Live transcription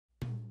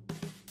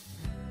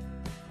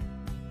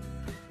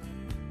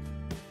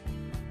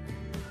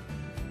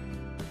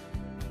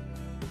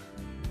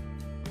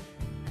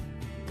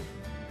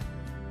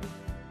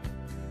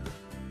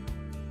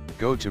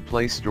Go to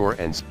Play Store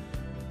and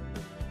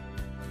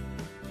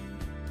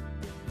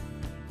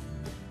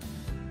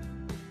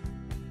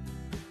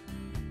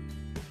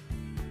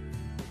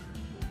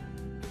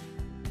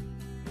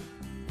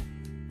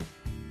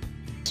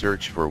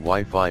search for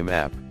Wi-Fi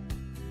map.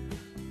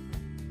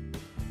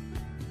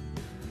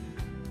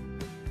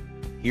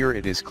 Here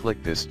it is,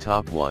 click this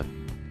top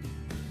one.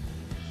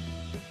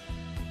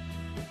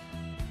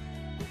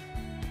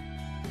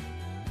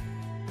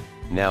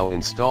 Now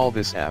install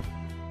this app.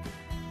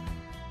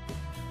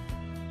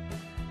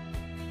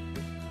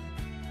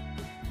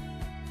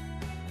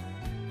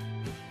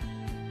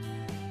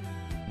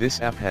 This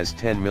app has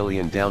 10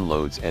 million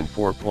downloads and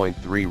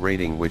 4.3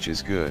 rating, which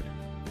is good.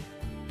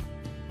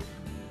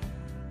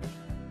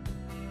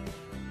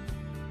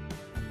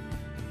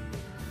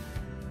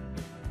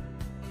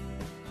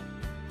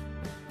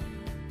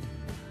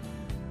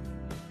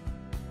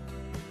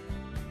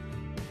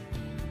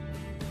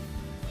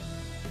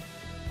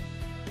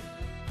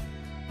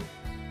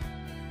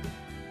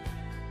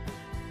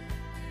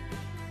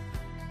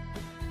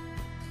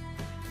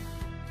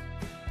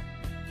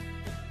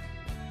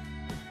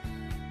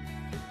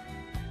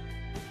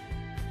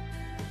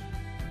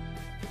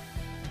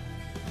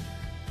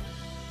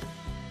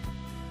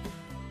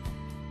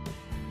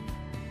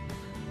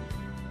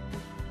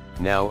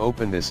 Now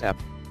open this app.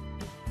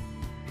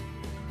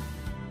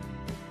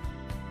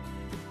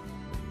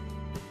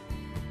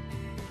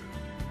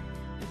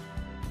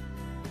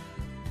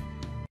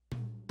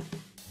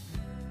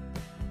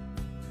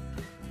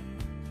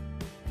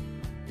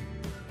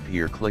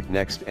 Here click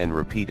next and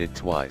repeat it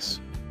twice.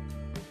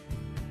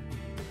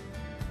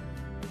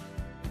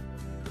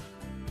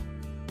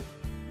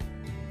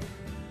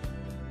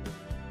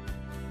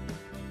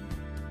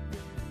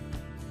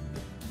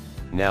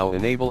 Now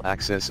enable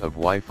access of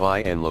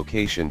Wi-Fi and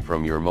location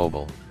from your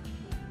mobile.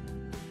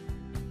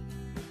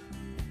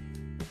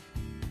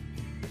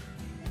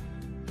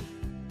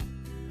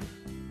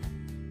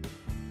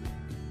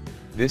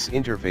 This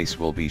interface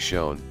will be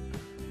shown.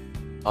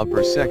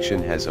 Upper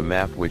section has a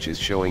map which is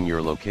showing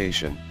your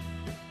location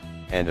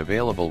and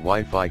available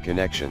Wi-Fi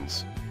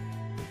connections.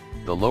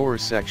 The lower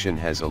section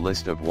has a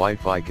list of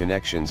Wi-Fi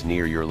connections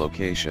near your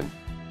location.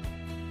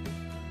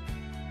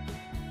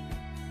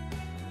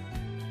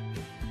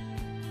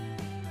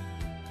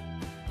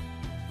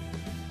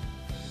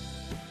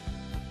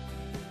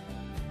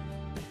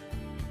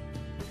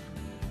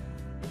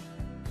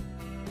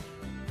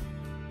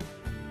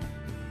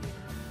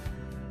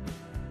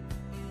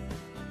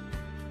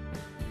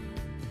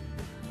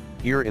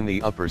 Here in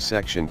the upper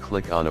section,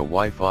 click on a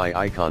Wi-Fi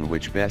icon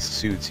which best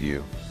suits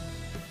you.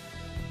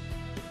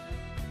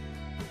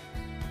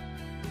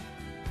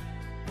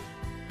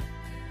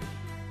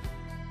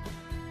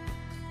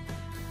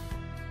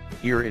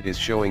 Here it is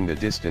showing the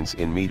distance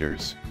in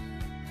meters.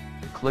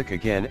 Click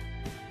again.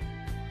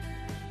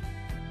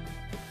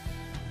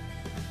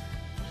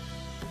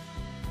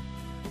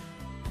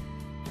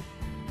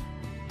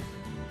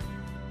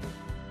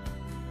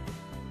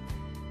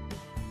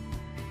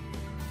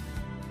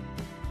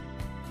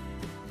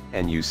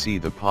 And you see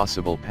the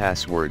possible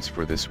passwords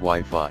for this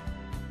Wi-Fi.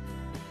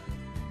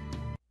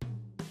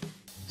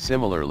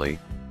 Similarly,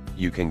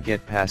 you can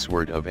get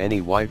password of any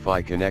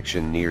Wi-Fi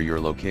connection near your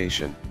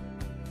location.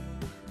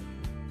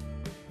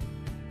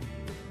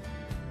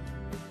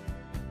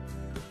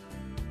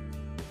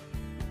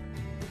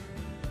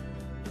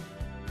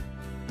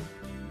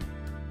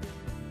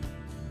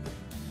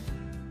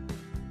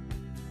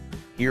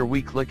 Here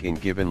we click in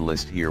given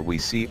list. Here we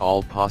see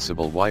all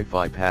possible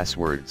Wi-Fi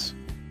passwords.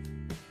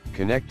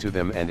 Connect to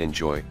them and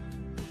enjoy.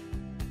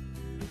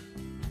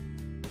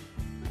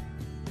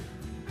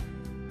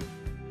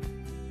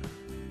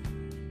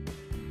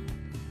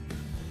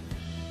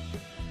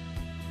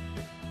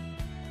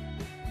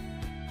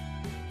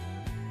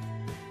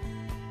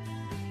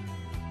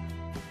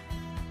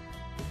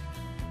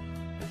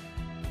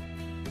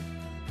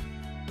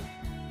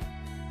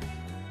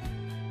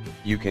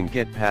 You can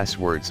get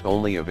passwords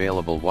only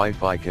available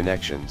Wi-Fi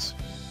connections.